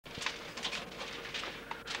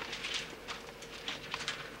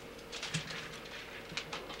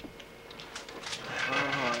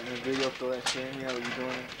go ahead and stand here. How are you doing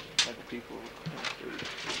it? Like the people.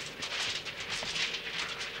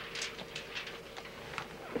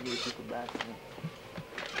 You took a bathroom.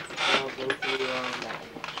 I'll go through the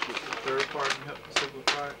third part and help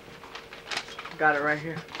simplify it. Got it right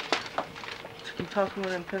here. Can you talk to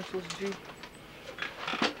me in pencils, G?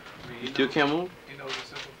 You still can't move? You know the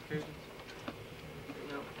simplifications?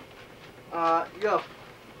 No. Yo.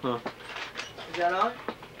 Huh? Is that on?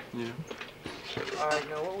 Yeah. Alright,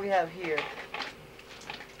 now what we have here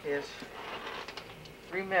is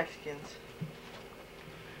 3 Mexicans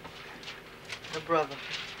and a brother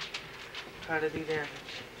trying to do damage.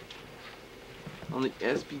 On the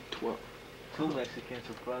SB-12. 2 Mexicans,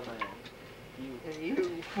 a brother, and you. And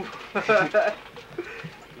you. Nah, that's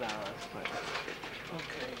funny.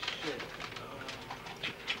 Okay, shit.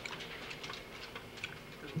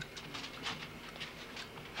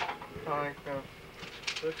 Alright, now.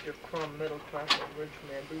 Look, your crumb middle class or rich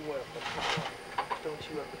man, beware of the power. Don't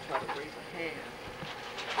you ever try to raise a hand.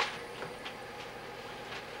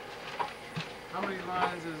 How many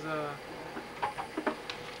lines is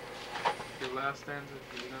your last stanza,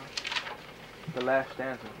 do you know? The last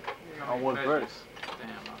stanza. Yeah, On what verse?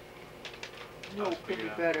 Damn. No, it could be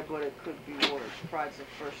better, but it could be worse. Pride's the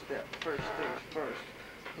first step. First things first.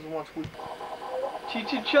 Because once we...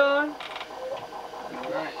 Chichi-chan?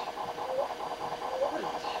 Alright.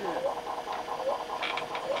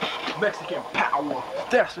 Mexican power.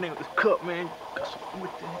 That's the name of this cup, man. Got some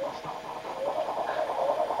with the hell stuff.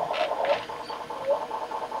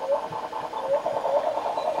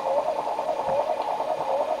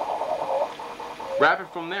 Wrap it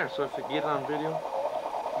from there so if it gets on video.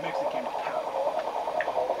 Mexican power.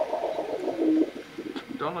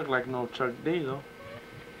 Don't look like no Chuck D though.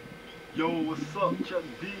 Yo, what's up, Chuck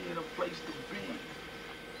D in a place to be?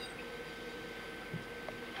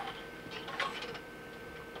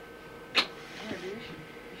 Yeah, dude, you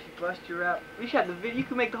should bust your rap. We should have the video. You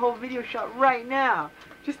can make the whole video shot right now.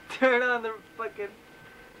 Just turn on the fucking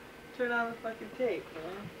tape,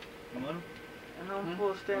 man. And I'm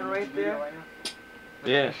full stand right there.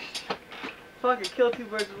 Yeah. Fuck it, kill 2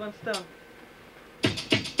 birds with 1 stone.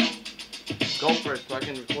 Go first so I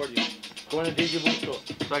can record you. Go in the DJ booth store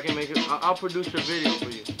so I can make it. I'll produce your video for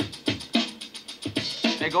you.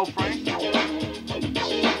 Hey, go Frank.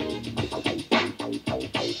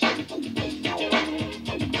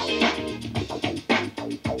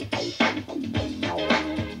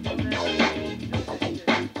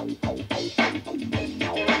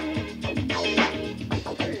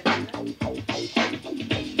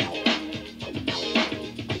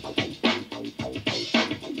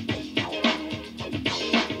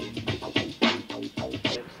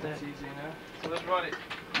 Run it.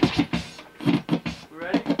 We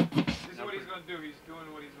ready? This is what he's gonna do. He's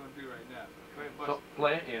doing what he's gonna do right now. Go ahead, bust. So,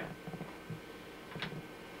 play it, yeah.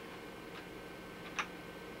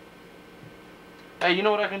 Hey, you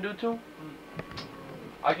know what I can do too?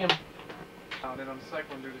 I can. And then on the second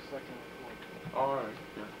one, do the second one. All right.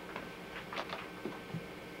 Yeah.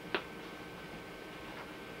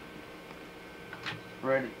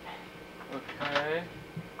 Ready. Okay.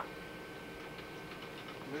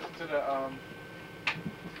 Listen to the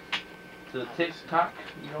To the TikTok,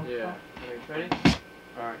 you know? Yeah. Ready?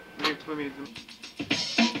 Alright. Let me do.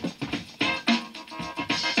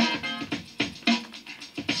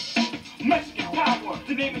 Mexican power,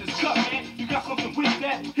 the name of this cup, man. You got something with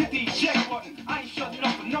that? Hit the eject button. I ain't shutting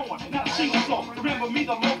up for no one. Not a single soul. Remember me,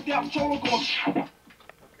 the low down cholo going. Okay.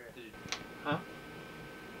 Huh?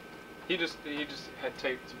 He just had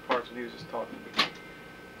taped some parts when he was just talking.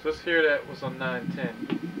 So let's hear that was on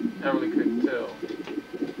 9-10. I really couldn't tell.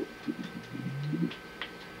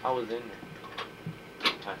 I was in there.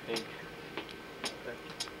 I think.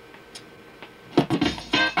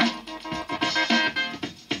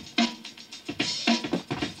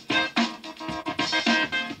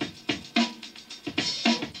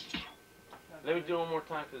 Let me do it one more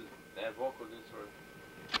time because that vocal didn't sort of.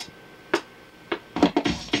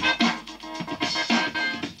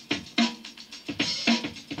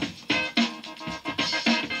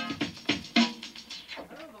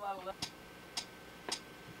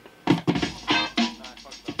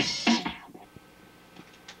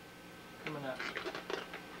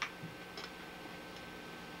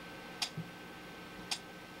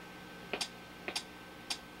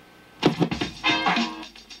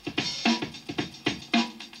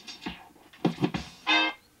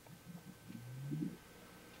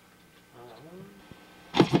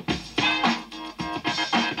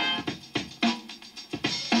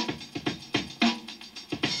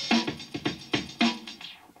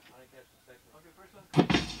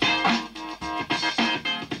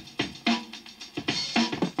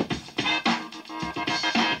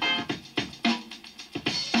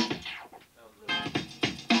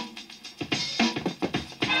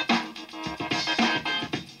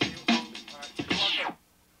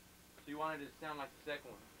 on like the second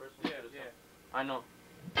one. First one. Yeah, yeah. I know.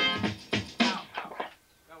 Ow, ow.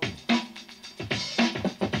 That was...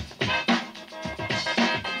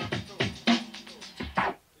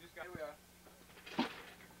 Here we are.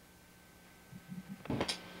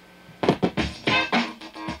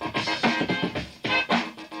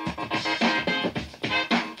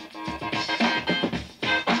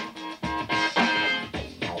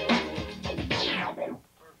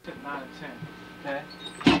 Took 9 and 10. Okay.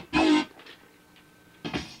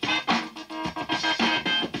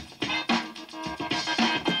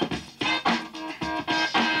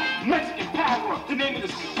 Mexican power, the name of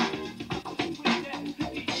this.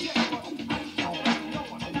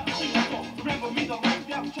 Remember me, the right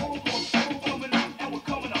down, coming up, and we're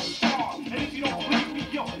coming up strong. And if you don't believe me,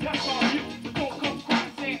 yo, that's on you. But don't come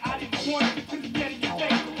crying saying I didn't want it. Cause it's getting your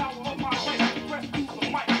face. The power of my race. Press through the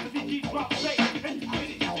mic, cause he keeps dropping bass. And you quit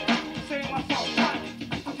it. Saying my song's silent.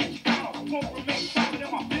 But you count on, won't remain silent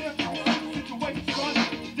in my fear. Situation, son.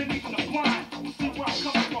 Then even the blind will see where I'm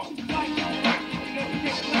coming from. Cause I can't wait. And every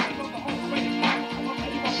day the life of the overrated life. I'm ready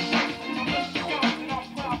for the race. I'm letting you go. And I'm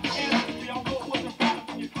proud for ancestry. I know it wasn't right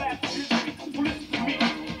from your class of history. Well, listen to me.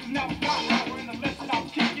 Cause now it's my hour. And the lesson I'm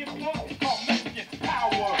kicking, it's called Mexican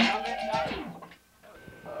power.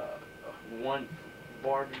 One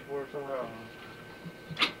bar before something.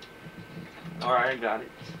 Alright, I got it.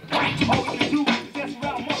 All we can do is dance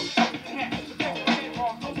around motherfuckers in hand. But that's the head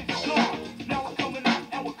wrong, those is gone. Now we're coming up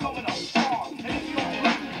and we're coming up strong. And if you don't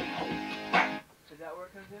believe me, Is that where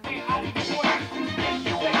it comes in? I didn't want it.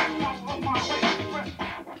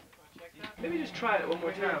 Maybe just try it one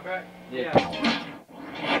more time. Back. Yeah.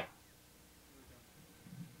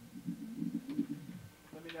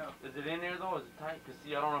 Let me know. Is it in there though? Is it tight? Cause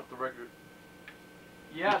see, I don't know if the record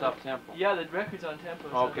Yeah. is up tempo. Yeah, the record's on tempo.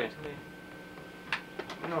 So Okay. that's me.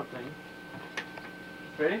 You know what I'm saying?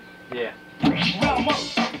 Ready? Yeah. Round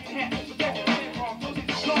motherfuckers in hand. But that's the head wrong, those is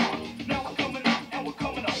gone. Now we're coming up and we're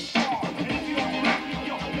coming up strong. And if you don't believe me,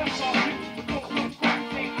 yo, that's all you. But don't come crying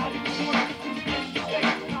saying I didn't want it. Cause it's the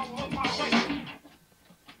power of my race.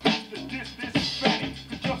 This is Fanny.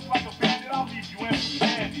 Cause just like a bandit, I'll leave you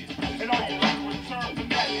empty-handed. And all you have to return from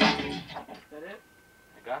that ending. Is that it?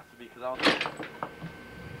 It got to be because I was.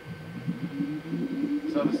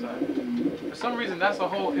 This other side. For some reason, that's a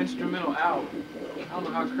whole instrumental album. I don't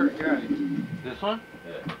know how Kurt got it. This one?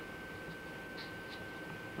 Yeah.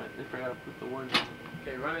 Wait, they forgot to put the words on.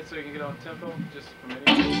 Okay, run it so you can get on tempo. Just for me.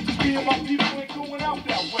 Me and my people ain't going out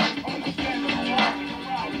that way. I'm gonna stand up and walk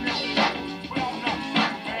around now. But I'm not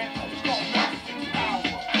sorry, man. It's called Mexican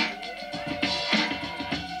power.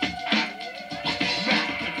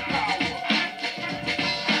 Mexican power.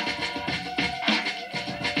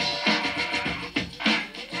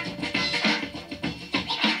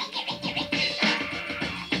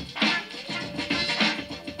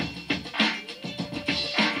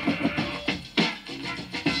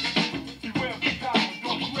 Beware of the power.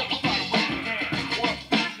 Don't you ever try to raise your hand. Or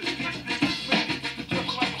this is ready. Just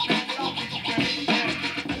like a bandit, I'll leave you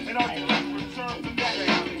empty-handed. And all you left return from that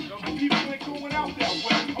ending. My people ain't going out that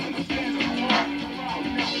way. I'm gonna stand up and walk around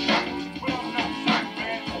now. But I'm not sorry,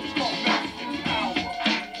 man. It's called Mexican power.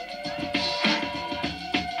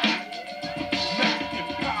 Mexican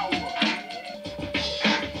power.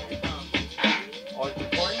 Oh, it's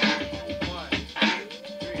recording? 1, 2,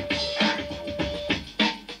 3.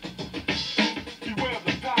 Beware of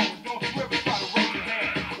the power, don't you ever try to raise your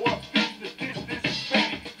hand. Or this is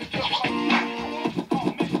Fanny. Cause just like it's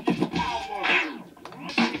called Mexican power.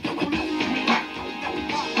 It's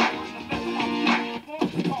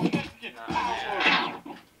called Mexican power.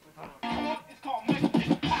 It's called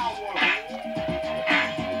Mexican power.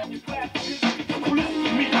 Your class is listen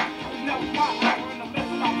to me. Now it's my hour and the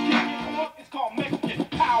lesson I'm kicking. It's called Mexican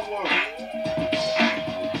power.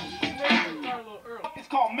 Start a little early. It's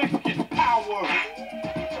called Mexican power.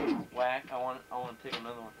 Whack. I want to take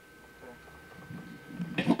another one.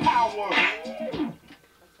 It's power. That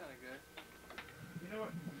sounded good. You know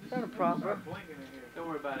what? Sounded proper. Start blinking in here. Don't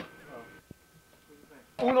worry about it.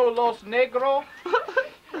 Uno los negros.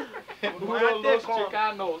 Uno los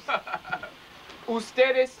chicanos.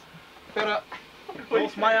 Ustedes. Pero.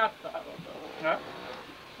 Los mayas. Huh?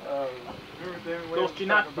 Los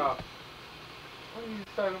chinatos. What are you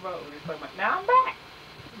talking about? When you talking about? Now I'm back.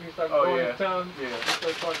 When you start going in tongues. Yeah. You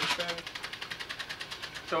start talking Spanish.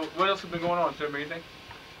 So what else has been going on, Tim? Anything?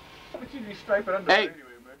 But you need to stripe it under Hey.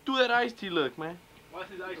 anyway, man. Do that iced tea look, man. What's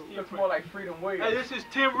his iced tea? Looks more like Freedom Wave. Hey, this is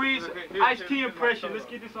Tim Reed's iced tea impression. Let's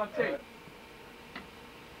get this on tape.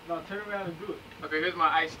 No, turn around and do it. Okay, here's my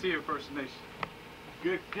iced tea impersonation.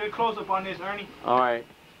 Get a close up on this, Ernie. All right.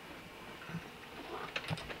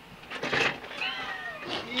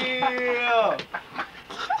 Yeah.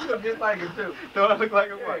 You look just like him too. Don't I look like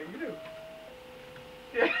him? Yeah, you do.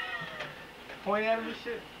 Yeah. Point at him and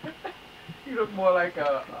shit. You look more like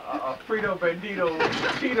a Frito Bandito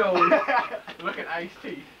Cheetos looking iced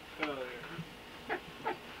tea. Oh,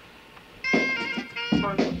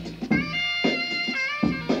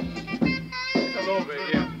 It's a little bit,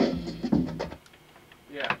 yeah.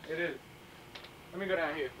 Yeah, it is. Let me go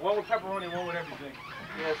down here. One with pepperoni and one with everything.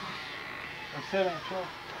 yes. I'm sitting close.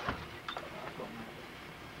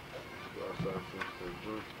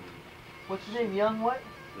 What's your name? Young what?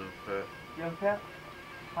 Young Pat, Young Pat?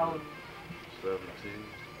 How old? 17.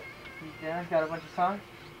 Yeah, got a bunch of songs?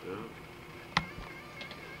 Yeah.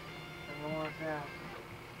 And one down.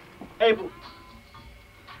 Hey,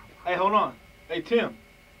 hey, hold on. Hey, Tim.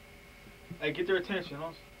 Hey, get their attention,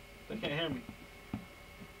 huh? They can't hear me.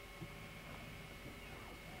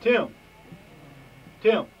 Tim.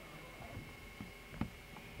 Tim.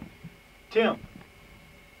 Tim.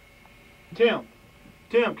 Tim.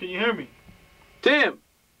 Tim, can you hear me? Tim!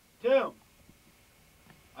 Tim.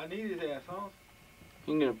 I need his ass, huh?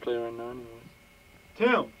 He ain't gonna play right now anyway.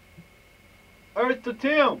 Tim. Earth to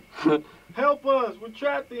Tim. Help us. We're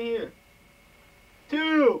trapped in here.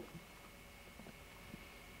 Tim.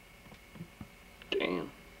 Damn.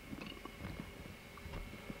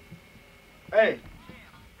 Hey.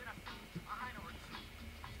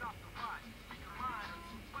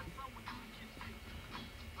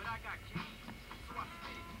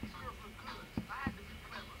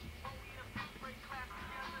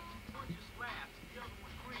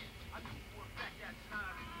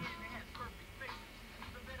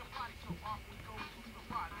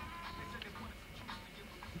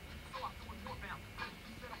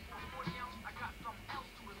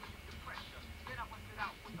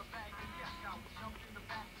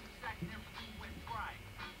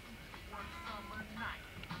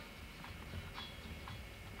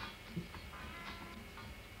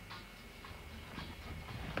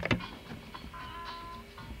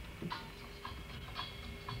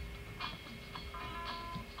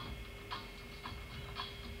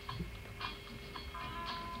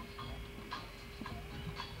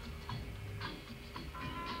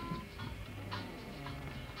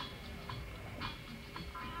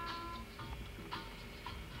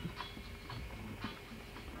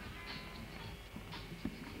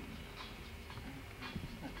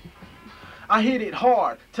 I hit it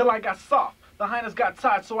hard till I got soft. The hyenas got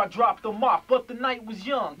tired, so I dropped them off. But the night was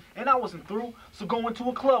young, and I wasn't through. So going to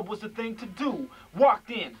a club was the thing to do.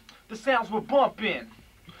 Walked in, the sounds were bumping.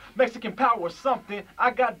 Mexican power or something.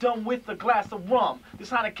 I got done with a glass of rum. This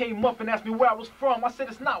hyena came up and asked me where I was from. I said,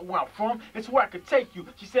 it's not where I'm from, it's where I could take you.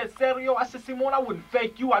 She said, Serio? I said, Simone, I wouldn't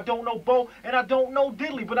fake you. I don't know Bo, and I don't know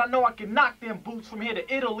Diddley, but I know I can knock them boots from here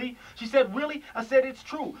to Italy. She said, really? I said, it's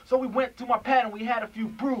true. So we went to my pad and we had a few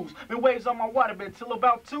brews. Been waves on my waterbed till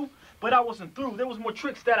about 2. But I wasn't through. There was more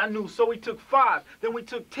tricks that I knew. So we took 5, then we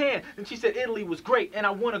took 10. And she said Italy was great and I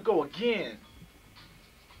want to go again.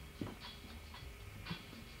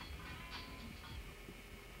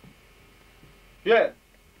 Yeah.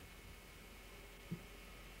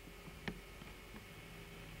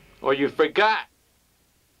 Or you forgot.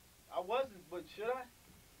 I wasn't, but should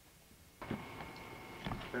I?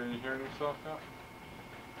 Can you hear any stuff now?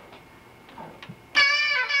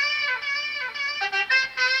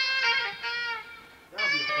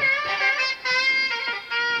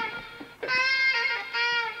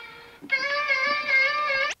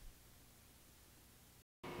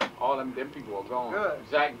 All them people are gone. Good.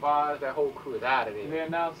 Zach Vaz, that whole crew is out of there. They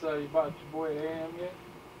announced you bought your boy AM yet?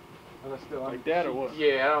 Or that's still Like that or what?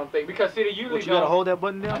 Yeah, I don't think, because see, they usually What, you gotta hold that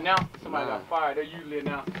button down? announce that somebody got fired. They usually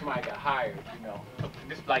announce that somebody got hired, you know.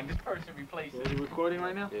 This person replaces Is he recording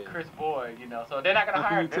right now? Yeah. Chris Boyd, you know. So they're not gonna How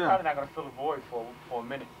can hire. you They're tell? probably not gonna fill a void for a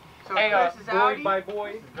minute. So Hey, Chris is out. Boyd by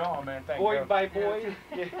Boyd. It's gone, man. Thank Boyd you. by Boyd.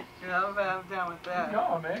 Yeah. Yeah, I'm down with It's that.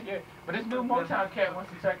 gone, man. Yeah. But this new Motown cat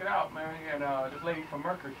wants to check it out, man. And this lady from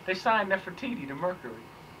Mercury. They signed Nefertiti to Mercury.